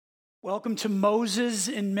Welcome to Moses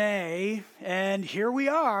in May, and here we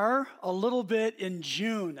are a little bit in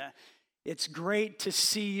June. It's great to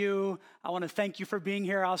see you. I want to thank you for being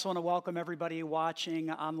here. I also want to welcome everybody watching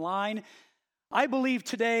online. I believe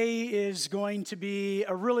today is going to be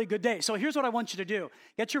a really good day. So here's what I want you to do.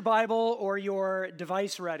 Get your Bible or your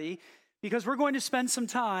device ready, because we're going to spend some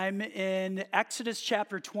time in Exodus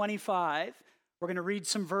chapter 25. We're going to read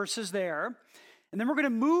some verses there. And then we're going to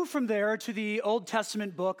move from there to the Old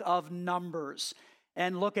Testament book of Numbers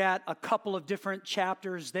and look at a couple of different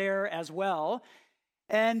chapters there as well.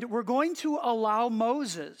 And we're going to allow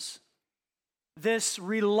Moses, this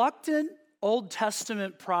reluctant Old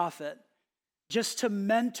Testament prophet, just to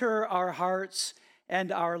mentor our hearts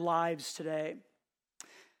and our lives today.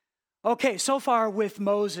 Okay, so far with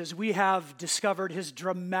Moses, we have discovered his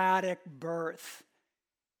dramatic birth.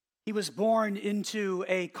 He was born into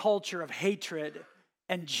a culture of hatred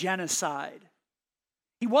and genocide.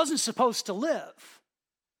 He wasn't supposed to live,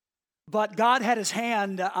 but God had his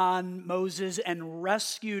hand on Moses and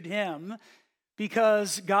rescued him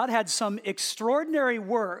because God had some extraordinary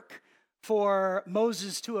work for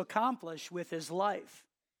Moses to accomplish with his life.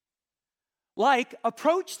 Like,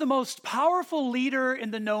 approach the most powerful leader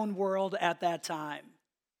in the known world at that time,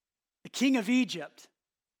 the king of Egypt,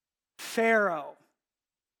 Pharaoh,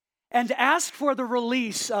 and ask for the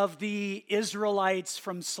release of the Israelites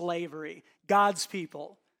from slavery, God's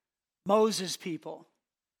people, Moses' people.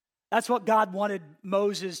 That's what God wanted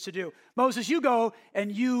Moses to do. Moses, you go and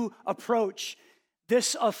you approach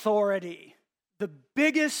this authority, the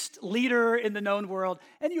biggest leader in the known world,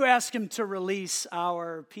 and you ask him to release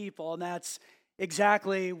our people. And that's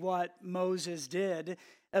exactly what Moses did.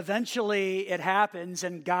 Eventually it happens,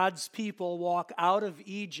 and God's people walk out of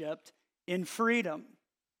Egypt in freedom.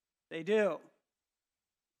 They do.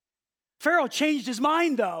 Pharaoh changed his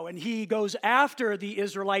mind, though, and he goes after the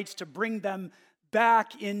Israelites to bring them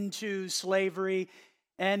back into slavery.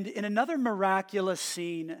 And in another miraculous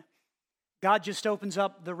scene, God just opens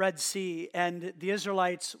up the Red Sea, and the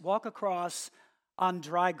Israelites walk across on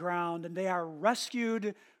dry ground, and they are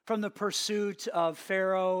rescued from the pursuit of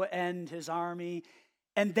Pharaoh and his army,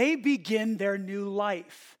 and they begin their new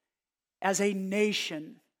life as a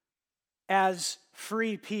nation, as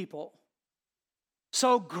free people.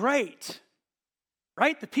 So great,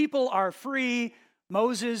 right? The people are free.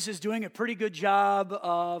 Moses is doing a pretty good job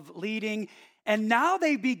of leading. And now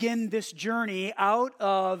they begin this journey out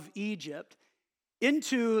of Egypt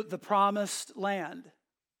into the promised land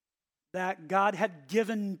that God had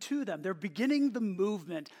given to them. They're beginning the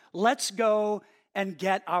movement. Let's go and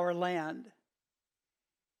get our land.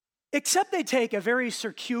 Except they take a very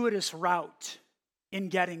circuitous route in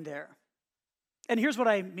getting there. And here's what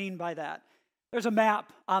I mean by that. There's a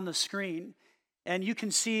map on the screen, and you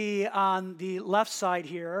can see on the left side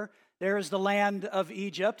here, there is the land of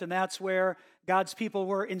Egypt, and that's where God's people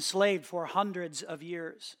were enslaved for hundreds of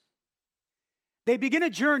years. They begin a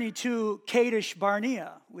journey to Kadesh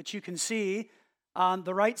Barnea, which you can see on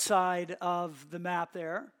the right side of the map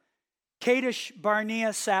there. Kadesh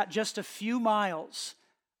Barnea sat just a few miles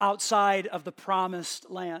outside of the promised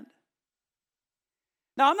land.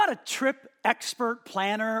 Now, I'm not a trip expert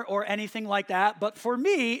planner or anything like that, but for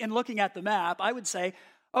me, in looking at the map, I would say,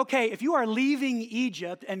 okay, if you are leaving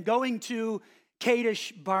Egypt and going to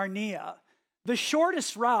Kadesh Barnea, the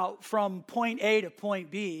shortest route from point A to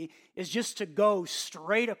point B is just to go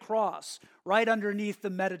straight across, right underneath the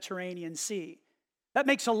Mediterranean Sea. That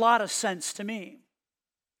makes a lot of sense to me.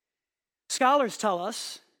 Scholars tell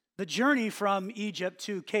us the journey from Egypt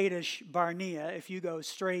to Kadesh Barnea, if you go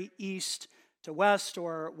straight east to west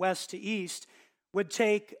or west to east, would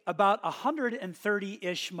take about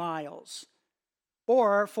 130-ish miles.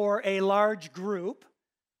 Or for a large group,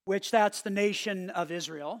 which that's the nation of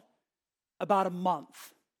Israel, about a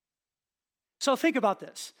month. So think about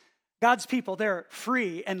this. God's people, they're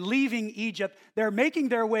free and leaving Egypt. They're making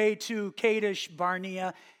their way to Kadesh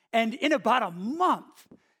Barnea, and in about a month,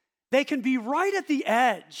 they can be right at the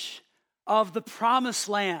edge of the promised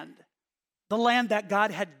land, the land that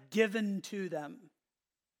God had given to them.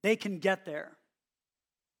 They can get there.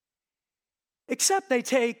 Except they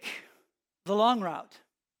take the long route.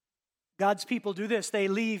 God's people do this. They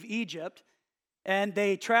leave Egypt and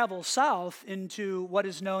they travel south into what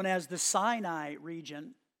is known as the Sinai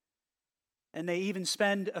region. And they even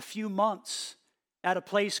spend a few months at a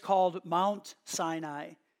place called Mount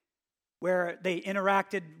Sinai, where they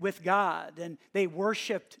interacted with God and they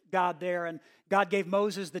worshiped God there. And God gave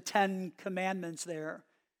Moses the 10 commandments there.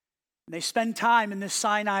 And they spend time in this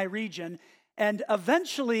Sinai region, and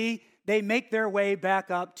eventually they make their way back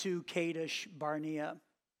up to Kadesh Barnea.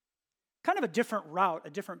 kind of a different route, a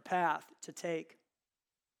different path to take.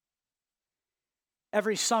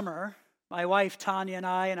 Every summer, my wife Tanya and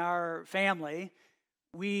I and our family,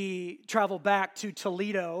 we travel back to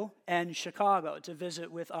Toledo and Chicago to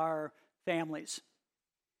visit with our families.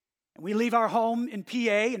 And we leave our home in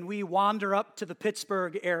PA and we wander up to the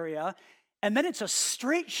Pittsburgh area, and then it's a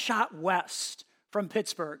straight shot west from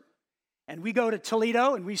Pittsburgh. And we go to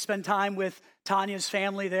Toledo and we spend time with Tanya's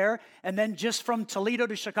family there, and then just from Toledo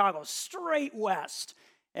to Chicago, straight west,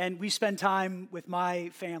 and we spend time with my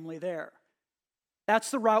family there.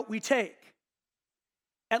 That's the route we take.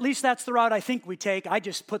 At least that's the route I think we take. I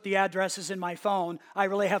just put the addresses in my phone. I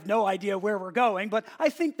really have no idea where we're going, but I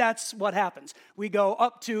think that's what happens. We go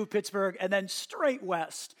up to Pittsburgh and then straight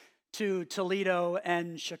west to Toledo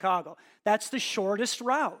and Chicago. That's the shortest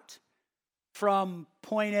route from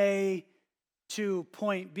point A to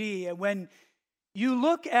point B. And when you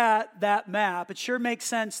look at that map, it sure makes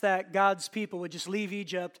sense that God's people would just leave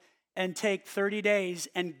Egypt and take 30 days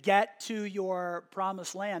and get to your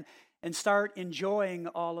promised land and start enjoying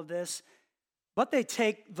all of this. But they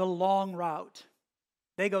take the long route.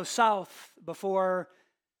 They go south before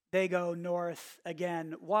they go north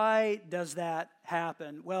again. Why does that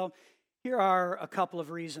happen? Well, here are a couple of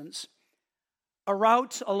reasons. A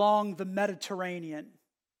route along the Mediterranean.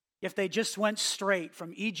 If they just went straight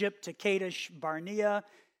from Egypt to Kadesh Barnea,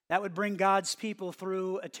 that would bring God's people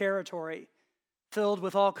through a territory filled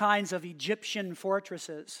with all kinds of Egyptian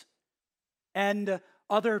fortresses and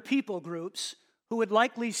other people groups who would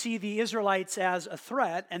likely see the Israelites as a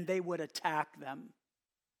threat, and they would attack them.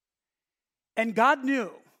 And God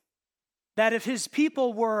knew that if his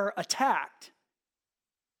people were attacked,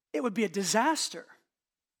 it would be a disaster.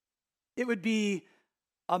 It would be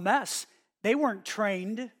a mess. They weren't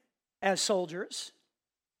trained as soldiers.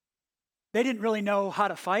 They didn't really know how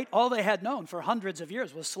to fight. All they had known for hundreds of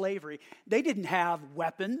years was slavery. They didn't have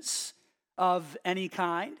weapons of any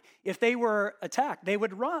kind. If they were attacked, they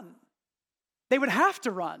would run. They would have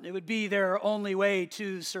to run. It would be their only way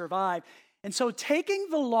to survive. And so taking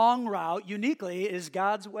the long route uniquely is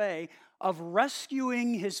God's way of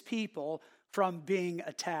rescuing his people from being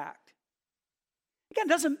attacked. Again, it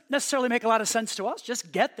doesn't necessarily make a lot of sense to us.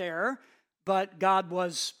 Just get there. But God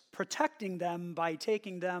was protecting them by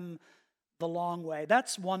taking them the long way.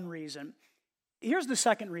 That's one reason. Here's the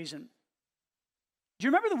second reason. Do you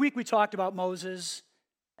remember the week we talked about Moses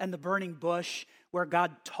and the burning bush where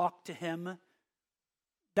God talked to him?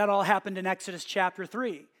 That all happened in Exodus chapter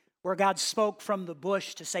 3, where God spoke from the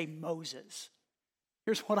bush to say, Moses,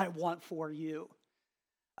 here's what I want for you.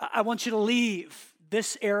 I want you to leave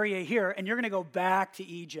this area here, and you're going to go back to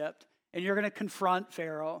Egypt, and you're going to confront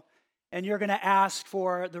Pharaoh, and you're going to ask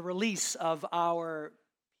for the release of our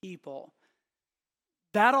people.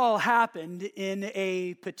 That all happened in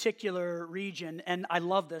a particular region, and I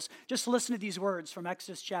love this. Just listen to these words from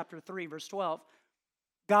Exodus chapter 3, verse 12.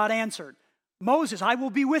 God answered, Moses, I will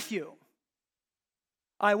be with you.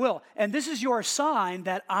 I will. And this is your sign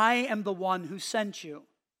that I am the one who sent you.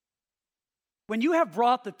 When you have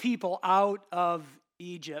brought the people out of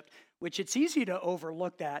Egypt, which it's easy to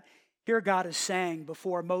overlook that, here God is saying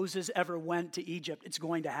before Moses ever went to Egypt, it's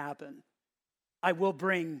going to happen. I will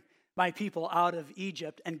bring my people out of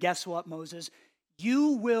Egypt. And guess what, Moses?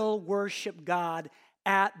 You will worship God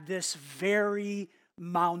at this very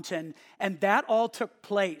mountain. And that all took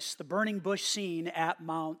place, the burning bush scene at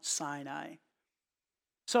Mount Sinai.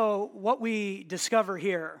 So what we discover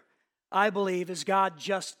here, I believe, is God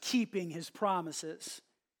just keeping his promises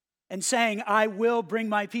and saying, I will bring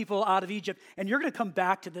my people out of Egypt. And you're going to come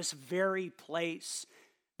back to this very place,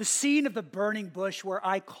 the scene of the burning bush where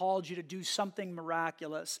I called you to do something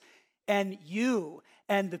miraculous. And you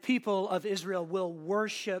and the people of Israel will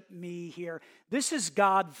worship me here. This is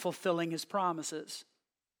God fulfilling his promises.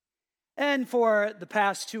 And for the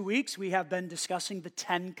past 2 weeks, we have been discussing the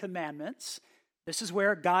 10 Commandments. This is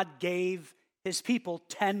where God gave his people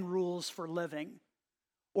 10 rules for living,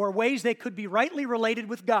 or ways they could be rightly related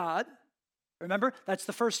with God. Remember, that's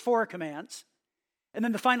the first 4 commands. And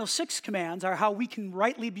then the final 6 commands are how we can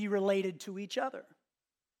rightly be related to each other.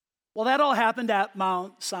 Well, that all happened at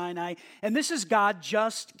Mount Sinai, and this is God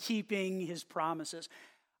just keeping his promises.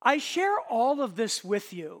 I share all of this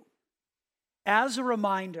with you as a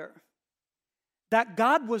reminder that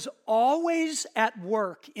God was always at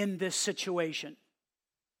work in this situation.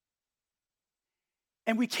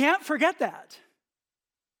 And we can't forget that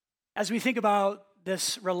as we think about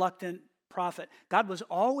this reluctant prophet. God was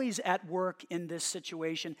always at work in this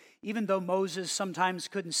situation, even though Moses sometimes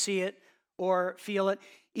couldn't see it or feel it,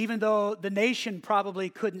 even though the nation probably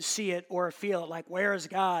couldn't see it or feel it, like, where is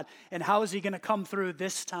God and how is he going to come through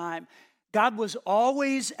this time? God was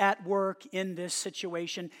always at work in this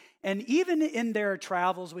situation. And even in their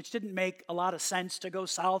travels, which didn't make a lot of sense to go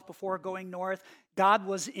south before going north, God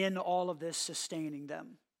was in all of this, sustaining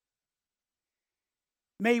them.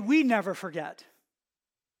 May we never forget,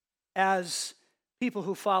 as people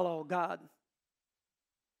who follow God,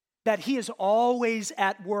 that He is always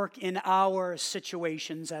at work in our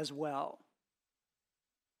situations as well.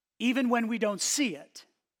 Even when we don't see it,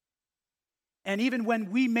 and even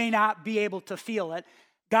when we may not be able to feel it,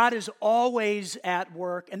 God is always at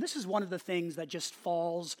work. And this is one of the things that just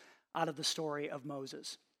falls out of the story of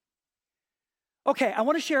Moses. Okay, I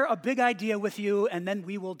want to share a big idea with you, and then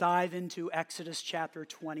we will dive into Exodus chapter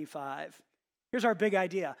 25. Here's our big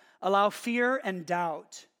idea. Allow fear and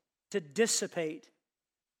doubt to dissipate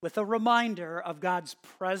with a reminder of God's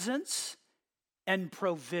presence and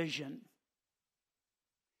provision.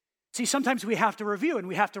 See, sometimes we have to review and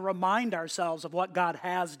we have to remind ourselves of what God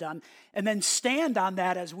has done and then stand on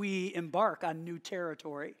that as we embark on new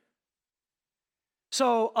territory.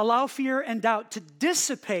 So allow fear and doubt to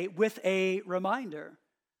dissipate with a reminder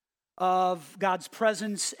of God's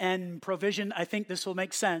presence and provision. I think this will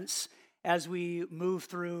make sense as we move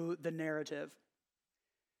through the narrative.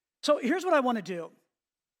 So here's what I want to do.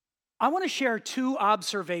 I want to share two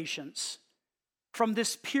observations from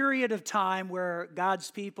this period of time where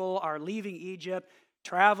God's people are leaving Egypt,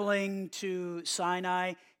 traveling to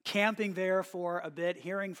Sinai, camping there for a bit,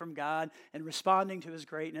 hearing from God and responding to His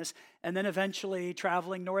greatness, and then eventually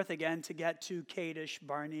traveling north again to get to Kadesh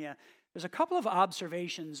Barnea. There's a couple of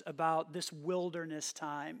observations about this wilderness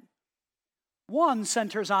time. One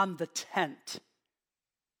centers on the tent.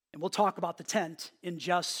 And we'll talk about the tent in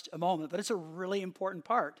just a moment, but it's a really important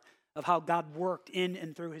part of how God worked in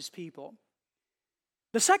and through His people.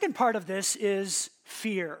 The second part of this is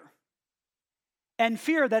fear. And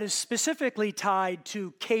fear that is specifically tied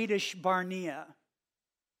to Kadesh Barnea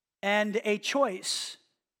and a choice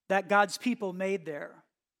that God's people made there.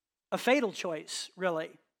 A fatal choice, really,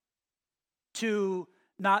 to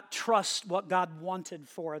not trust what God wanted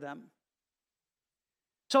for them.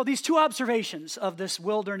 So these two observations of this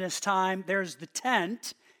wilderness time, there's the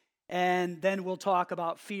tent, and then we'll talk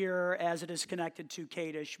about fear as it is connected to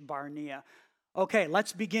Kadesh Barnea. Okay,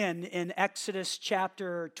 let's begin in Exodus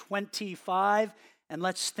chapter 25, and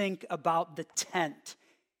let's think about the tent.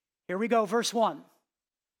 Here we go, verse 1.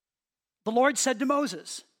 The Lord said to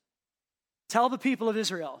Moses, "Tell the people of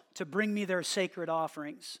Israel to bring me their sacred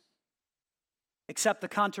offerings. Accept the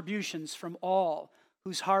contributions from all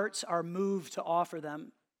whose hearts are moved to offer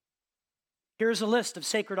them. Here's a list of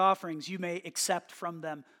sacred offerings you may accept from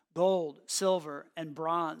them: gold, silver, and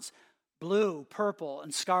bronze, blue, purple,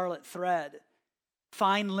 and scarlet thread,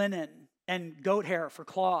 fine linen and goat hair for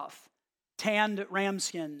cloth, tanned ram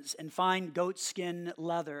skins and fine goat skin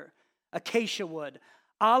leather, acacia wood,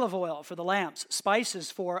 olive oil for the lamps,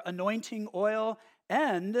 spices for anointing oil,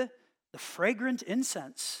 and the fragrant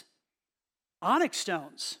incense, onyx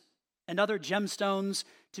stones and other gemstones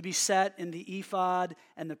to be set in the ephod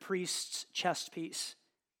and the priest's chest piece.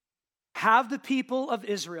 Have the people of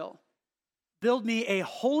Israel build me a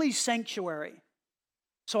holy sanctuary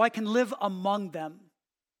so I can live among them.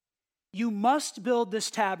 You must build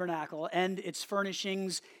this tabernacle and its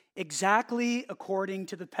furnishings exactly according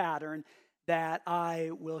to the pattern that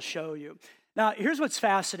I will show you." Now, here's what's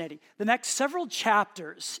fascinating. The next several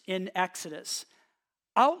chapters in Exodus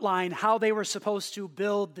outline how they were supposed to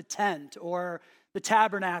build the tent or the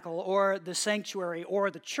tabernacle or the sanctuary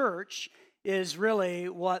or the church is really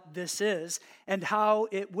what this is, and how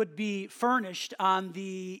it would be furnished on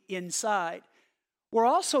the inside. We're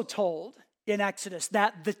also told in Exodus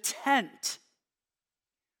that the tent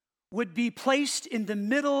would be placed in the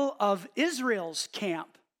middle of Israel's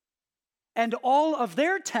camp, and all of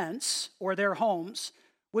their tents or their homes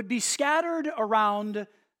would be scattered around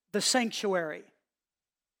the sanctuary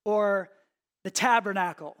or the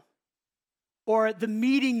tabernacle or the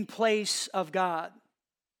meeting place of God.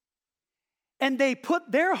 And they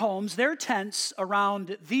put their homes, their tents,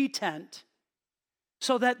 around the tent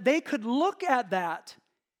so that they could look at that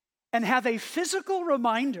and have a physical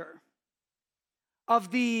reminder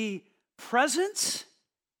of the presence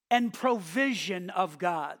and provision of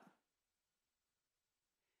God.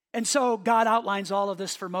 And so God outlines all of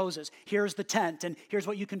this for Moses. Here's the tent, and here's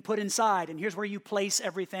what you can put inside, and here's where you place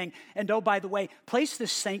everything. And oh, by the way, place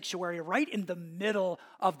this sanctuary right in the middle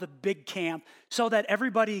of the big camp so that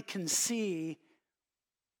everybody can see,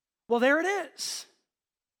 well, there it is.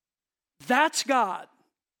 That's God.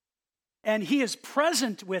 And He is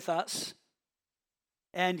present with us,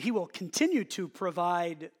 and He will continue to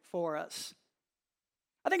provide for us.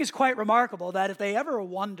 I think it's quite remarkable that if they ever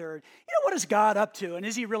wondered, what is God up to and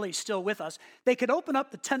is he really still with us? They could open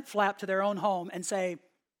up the tent flap to their own home and say,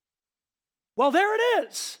 well, there it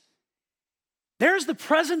is. There's the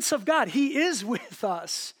presence of God. He is with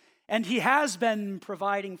us and he has been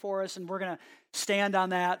providing for us, and we're going to stand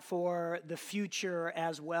on that for the future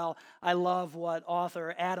as well. I love what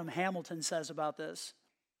author Adam Hamilton says about this.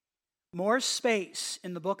 More space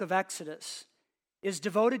in the book of Exodus is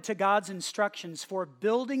devoted to God's instructions for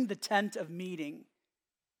building the tent of meeting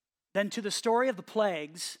than to the story of the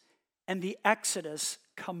plagues and the Exodus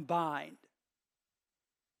combined.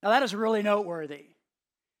 Now that is really noteworthy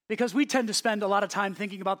because we tend to spend a lot of time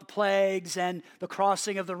thinking about the plagues and the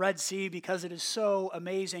crossing of the Red Sea because it is so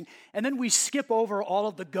amazing. And then we skip over all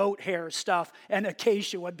of the goat hair stuff and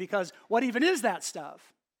acacia wood because what even is that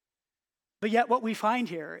stuff? But yet what we find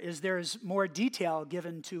here is there's more detail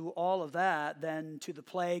given to all of that than to the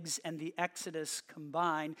plagues and the Exodus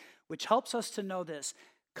combined, which helps us to know this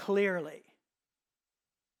clearly.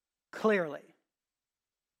 Clearly,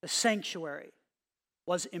 the sanctuary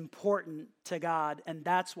was important to God, and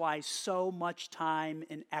that's why so much time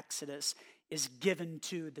in Exodus is given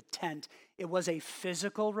to the tent. It was a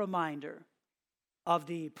physical reminder of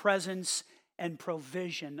the presence and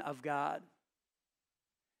provision of God.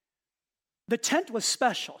 The tent was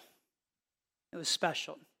special. It was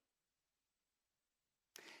special.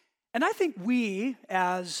 And I think we,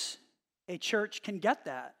 as a church, can get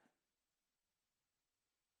that.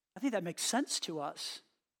 I think that makes sense to us.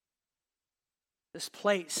 This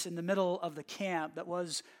place in the middle of the camp that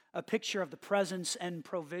was a picture of the presence and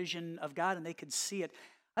provision of God, and they could see it.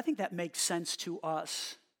 I think that makes sense to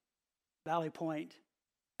us, Valley Point,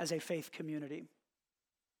 as a faith community.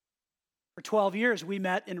 For 12 years, we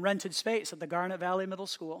met in rented space at the Garnet Valley Middle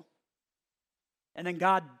School. And then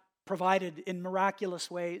God provided in miraculous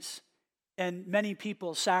ways, and many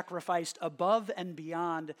people sacrificed above and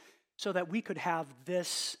beyond so that we could have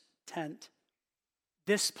this tent,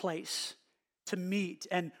 this place to meet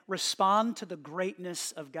and respond to the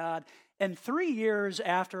greatness of God. And 3 years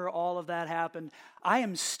after all of that happened, I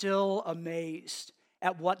am still amazed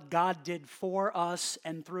at what God did for us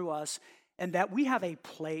and through us, and that we have a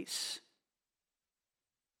place,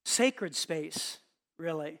 sacred space,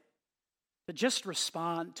 really, to just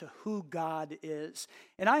respond to who God is.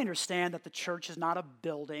 And I understand that the church is not a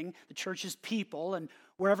building, the church is people, and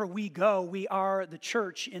wherever we go, we are the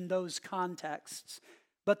church in those contexts.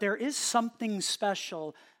 But there is something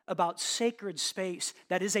special about sacred space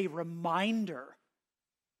that is a reminder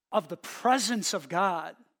of the presence of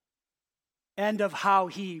God and of how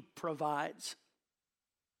he provides.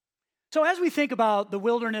 So as we think about the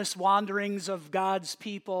wilderness wanderings of God's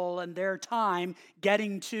people and their time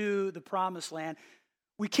getting to the promised land,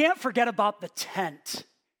 we can't forget about the tent.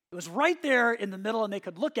 It was right there in the middle, and they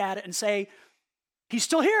could look at it and say, he's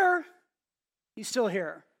still here. He's still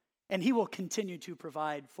here. And he will continue to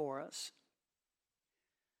provide for us.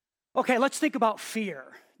 Okay, let's think about fear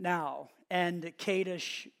now and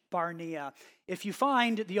Kadesh Barnea. If you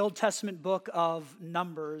find the Old Testament book of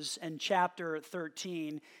Numbers and chapter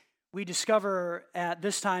 13, we discover at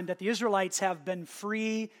this time that the Israelites have been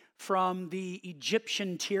free from the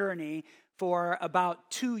Egyptian tyranny for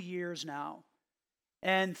about 2 years now.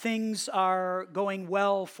 And things are going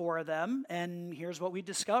well for them. And here's what we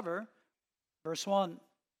discover. Verse 1.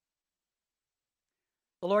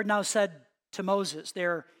 The Lord now said to Moses,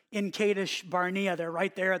 they're in Kadesh Barnea, they're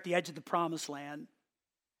right there at the edge of the promised land.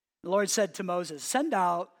 The Lord said to Moses, send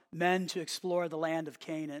out men to explore the land of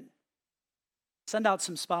Canaan. Send out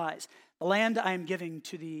some spies. The land I am giving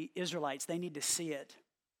to the Israelites, they need to see it.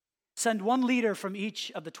 Send one leader from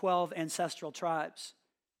each of the 12 ancestral tribes.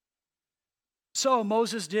 So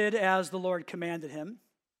Moses did as the Lord commanded him.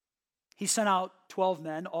 He sent out 12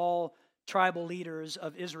 men, all tribal leaders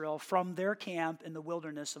of Israel, from their camp in the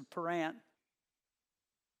wilderness of Paran.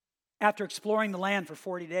 After exploring the land for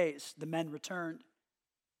 40 days, the men returned,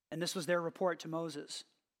 and this was their report to Moses.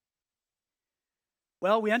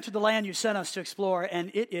 Well, we entered the land you sent us to explore,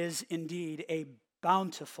 and it is indeed a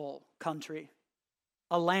bountiful country,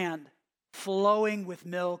 a land flowing with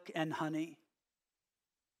milk and honey.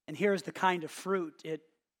 And here's the kind of fruit it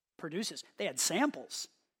produces. They had samples.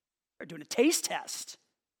 They're doing a taste test.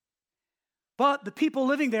 But the people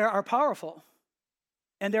living there are powerful,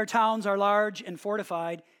 and their towns are large and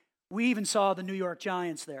fortified. We even saw the New York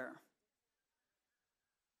Giants there.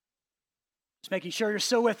 Just making sure you're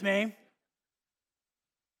still with me.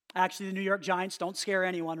 Actually, the New York Giants don't scare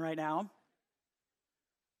anyone right now.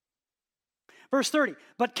 Verse 30,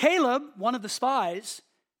 but Caleb, one of the spies,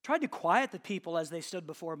 tried to quiet the people as they stood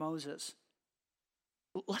before Moses.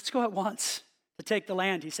 Let's go at once to take the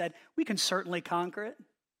land. He said, "We can certainly conquer it."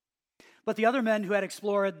 But the other men who had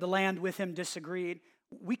explored the land with him disagreed.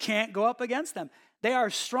 "We can't go up against them. They are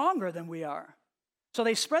stronger than we are." So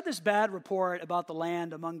they spread this bad report about the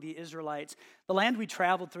land among the Israelites. "The land we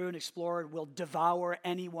traveled through and explored will devour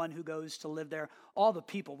anyone who goes to live there." All the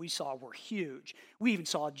people we saw were huge. We even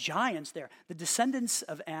saw giants there, the descendants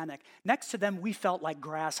of Anak. Next to them, we felt like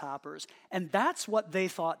grasshoppers. And that's what they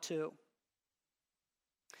thought too.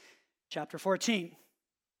 Chapter 14,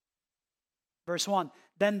 verse 1.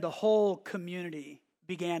 Then the whole community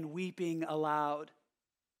began weeping aloud,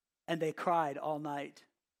 and they cried all night.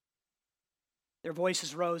 Their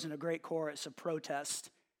voices rose in a great chorus of protest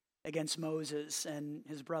against Moses and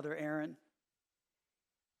his brother Aaron.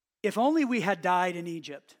 "If only we had died in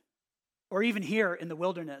Egypt, or even here in the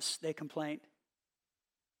wilderness," they complained.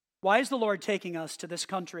 "Why is the Lord taking us to this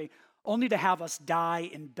country only to have us die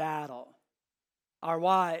in battle? Our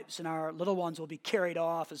wives and our little ones will be carried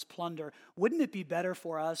off as plunder. Wouldn't it be better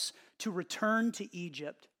for us to return to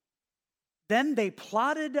Egypt?" Then they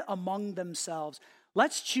plotted among themselves,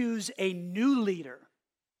 "Let's choose a new leader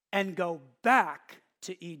and go back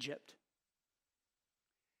to Egypt."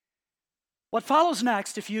 What follows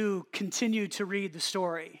next, if you continue to read the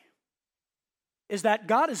story, is that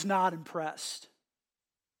God is not impressed.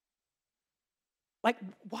 Like,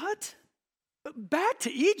 what? Back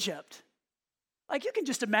to Egypt? Like, you can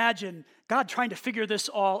just imagine God trying to figure this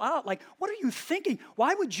all out. Like, what are you thinking?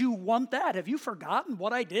 Why would you want that? Have you forgotten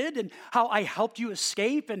what I did and how I helped you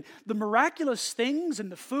escape and the miraculous things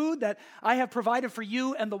and the food that I have provided for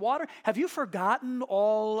you and the water? Have you forgotten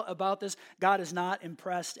all about this? God is not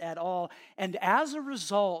impressed at all. And as a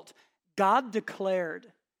result, God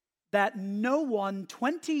declared that no one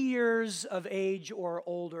 20 years of age or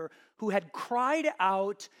older who had cried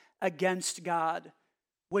out against God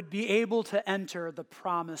would be able to enter the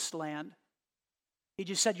promised land. He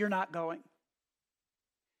just said, "You're not going."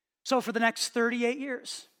 So for the next 38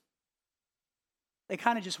 years, they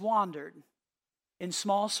kind of just wandered in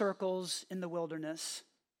small circles in the wilderness,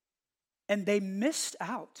 and they missed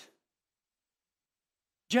out.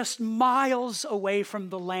 Just miles away from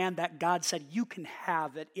the land that God said, "You can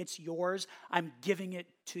have it. It's yours. I'm giving it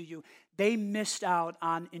to you." They missed out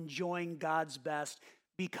on enjoying God's best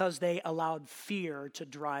because they allowed fear to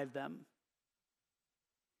drive them.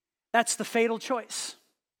 That's the fatal choice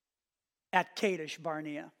at Kadesh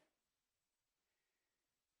Barnea.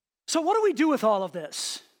 So what do we do with all of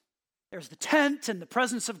this? There's the tent and the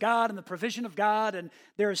presence of God and the provision of God, and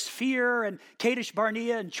there's fear and Kadesh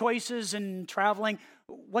Barnea and choices and traveling.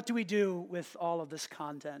 What do we do with all of this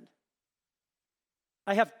content?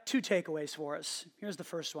 I have two takeaways for us. Here's the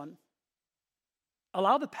first one.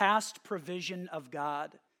 Allow the past provision of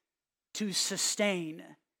God to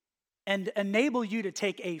sustain and enable you to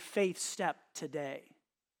take a faith step today.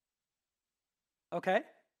 Okay?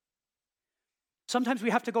 Sometimes we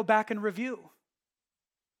have to go back and review.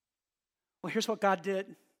 Well, here's what God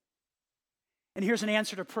did. And here's an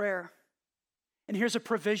answer to prayer. And here's a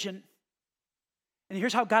provision. And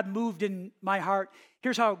here's how God moved in my heart.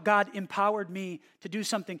 Here's how God empowered me to do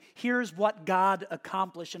something. Here's what God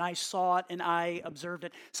accomplished, and I saw it and I observed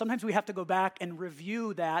it. Sometimes we have to go back and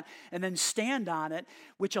review that and then stand on it,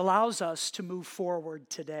 which allows us to move forward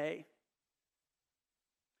today.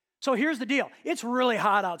 So here's the deal. It's really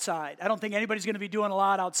hot outside. I don't think anybody's going to be doing a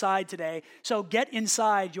lot outside today. So get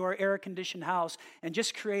inside your air-conditioned house and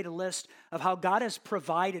just create a list of how God has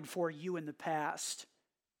provided for you in the past.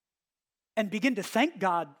 And begin to thank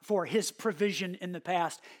God for his provision in the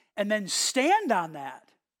past. And then stand on that.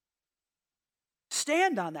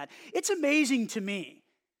 Stand on that. It's amazing to me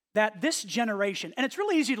that this generation, and it's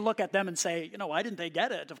really easy to look at them and say, why didn't they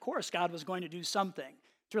get it? Of course, God was going to do something.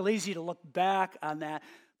 It's really easy to look back on that.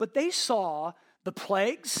 But they saw the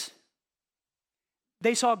plagues.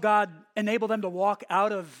 They saw God enable them to walk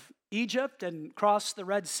out of Egypt and cross the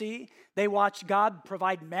Red Sea. They watched God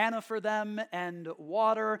provide manna for them and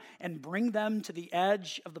water and bring them to the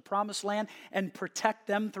edge of the promised land and protect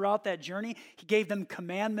them throughout that journey. He gave them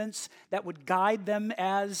commandments that would guide them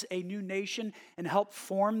as a new nation and help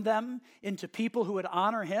form them into people who would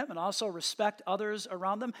honor him and also respect others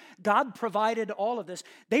around them. God provided all of this.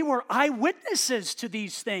 They were eyewitnesses to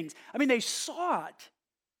these things. They saw it.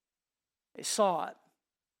 They saw it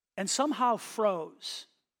and somehow froze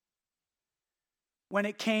when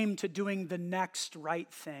it came to doing the next right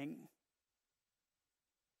thing.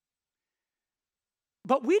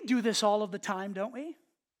 But we do this all of the time, don't we?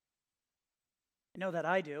 I know that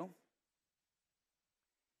I do.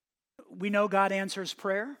 We know God answers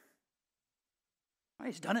prayer. Well,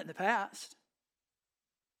 he's done it in the past.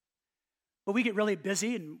 But we get really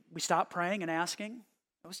busy and we stop praying and asking.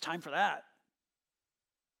 It was time for that.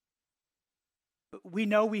 We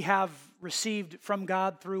know we have received from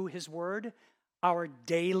God through his word our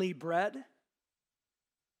daily bread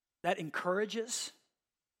that encourages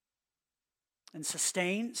and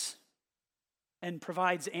sustains and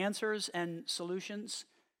provides answers and solutions.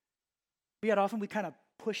 Yet often we kind of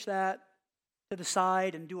push that to the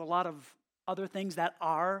side and do a lot of other things that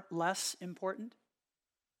are less important.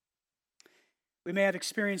 We may have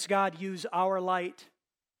experienced God use our light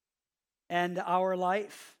and our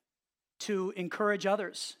life to encourage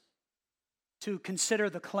others to consider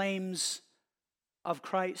the claims of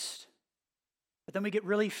Christ. But then we get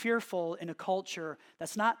really fearful in a culture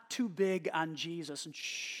that's not too big on Jesus, and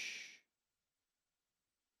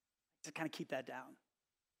to kind of keep that down.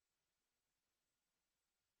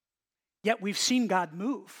 Yet we've seen God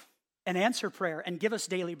move and answer prayer and give us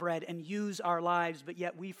daily bread and use our lives, but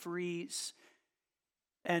yet we freeze.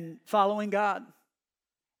 And following God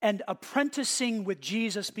and apprenticing with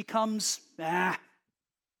Jesus becomes kind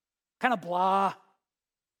of blah.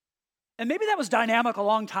 And maybe that was dynamic a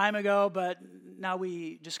long time ago, but now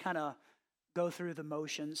we just kind of go through the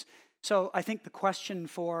motions. So I think the question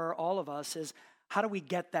for all of us is, how do we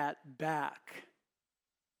get that back?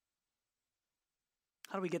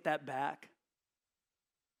 How do we get that back?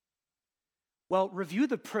 Well, review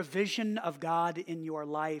the provision of God in your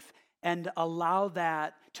life and allow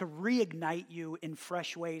that to reignite you in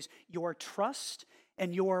fresh ways, your trust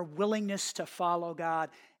and your willingness to follow God,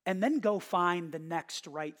 and then go find the next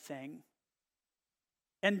right thing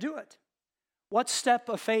and do it. What step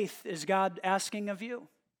of faith is God asking of you?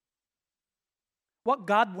 What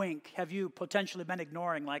God wink have you potentially been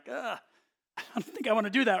ignoring? Like, I don't think I want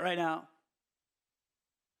to do that right now.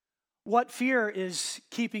 What fear is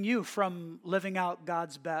keeping you from living out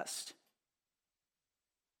God's best?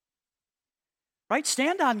 Right?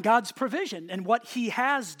 Stand on God's provision and what he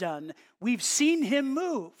has done. We've seen him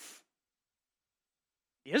move.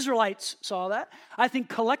 The Israelites saw that. I think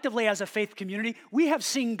collectively as a faith community, we have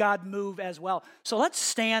seen God move as well. So let's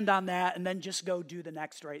stand on that and then just go do the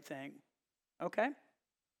next right thing. Okay?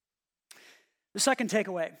 The second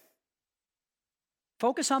takeaway.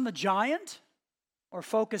 Focus on the giant or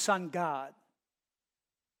focus on God?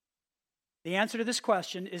 The answer to this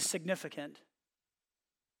question is significant,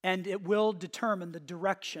 and it will determine the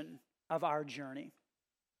direction of our journey.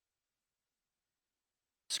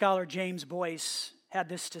 Scholar James Boyce had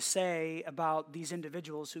this to say about these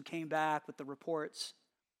individuals who came back with the reports.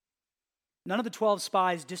 None of the 12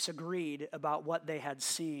 spies disagreed about what they had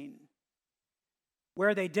seen.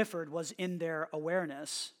 Where they differed was in their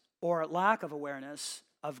awareness or lack of awareness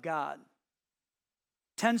of God.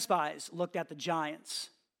 10 spies looked at the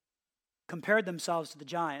giants, compared themselves to the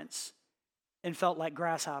giants, and felt like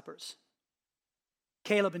grasshoppers.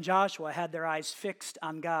 Caleb and Joshua had their eyes fixed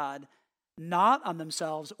on God, not on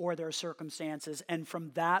themselves or their circumstances, and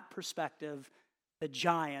from that perspective, the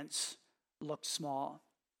giants looked small.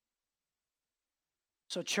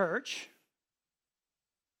 So, church,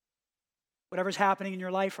 whatever's happening in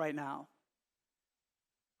your life right now,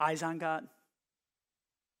 eyes on God.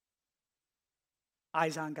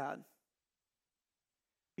 Eyes on God.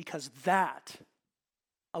 Because that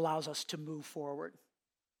allows us to move forward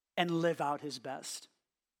and live out his best.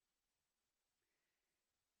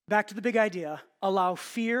 Back to the big idea. Allow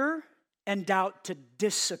fear and doubt to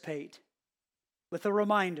dissipate with a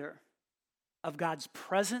reminder of God's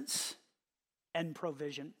presence and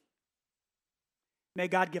provision. May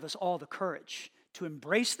God give us all the courage to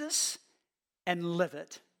embrace this and live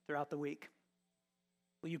it throughout the week.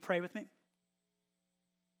 Will you pray with me?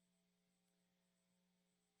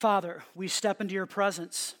 Father, we step into your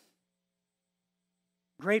presence,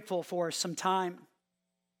 grateful for some time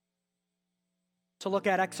to look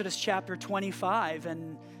at Exodus chapter 25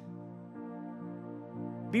 and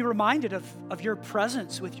be reminded of your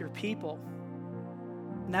presence with your people.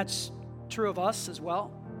 And that's true of us as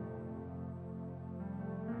well.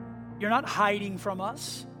 You're not hiding from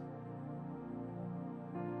us.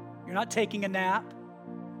 You're not taking a nap.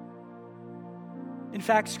 In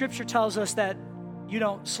fact, Scripture tells us that you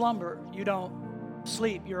don't slumber, you don't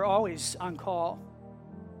sleep, you're always on call.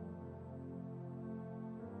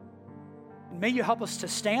 And may you help us to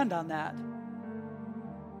stand on that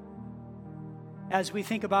as we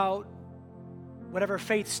think about whatever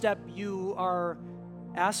faith step you are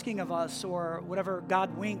asking of us, or whatever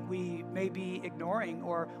God wink we may be ignoring,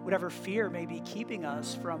 or whatever fear may be keeping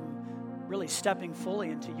us from really stepping fully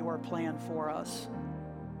into your plan for us.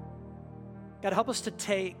 God, help us to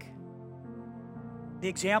take the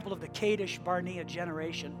example of the Kadesh Barnea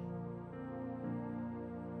generation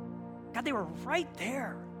God, they were right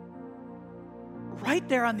there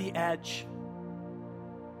on the edge.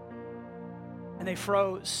 And they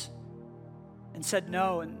froze and said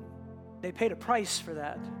no, and they paid a price for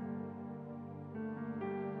that.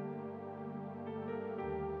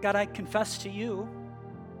 God, I confess to you,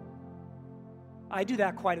 I do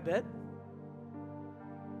that quite a bit.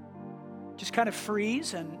 Just kind of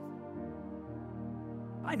freeze, and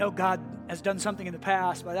I know God has done something in the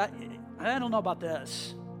past, but I don't know about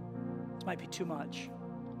this. This might be too much.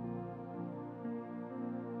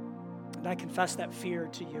 And I confess that fear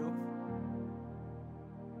to you.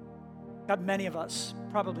 God, many of us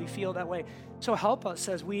probably feel that way. So help us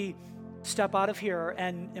as we step out of here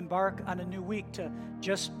and embark on a new week to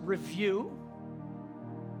just review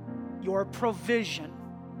your provision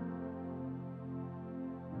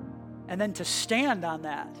and then to stand on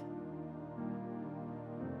that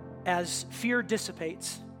as fear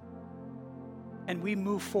dissipates and we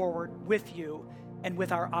move forward with you and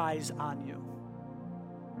with our eyes on you.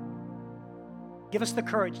 Give us the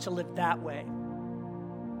courage to live that way.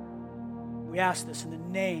 We ask this in the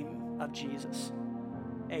name of Jesus.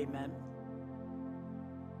 Amen.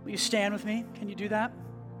 Will you stand with me? Can you do that?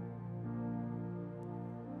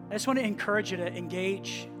 I just want to encourage you to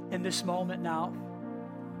engage in this moment now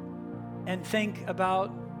and think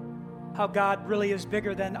about how God really is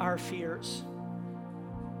bigger than our fears.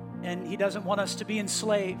 And He doesn't want us to be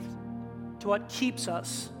enslaved to what keeps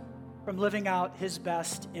us from living out His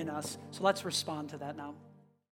best in us. So let's respond to that now.